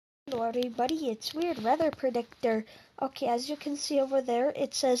Hello everybody, it's Weird Weather Predictor. Okay, as you can see over there,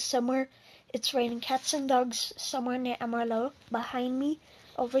 it says somewhere it's raining cats and dogs somewhere near Amarillo. Behind me,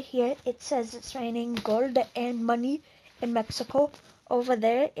 over here, it says it's raining gold and money in Mexico. Over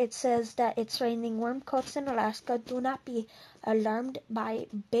there, it says that it's raining warm coats in Alaska. Do not be alarmed by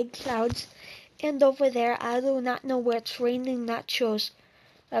big clouds. And over there, I do not know where it's raining nachos.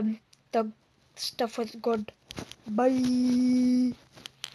 The stuff was good. Bye.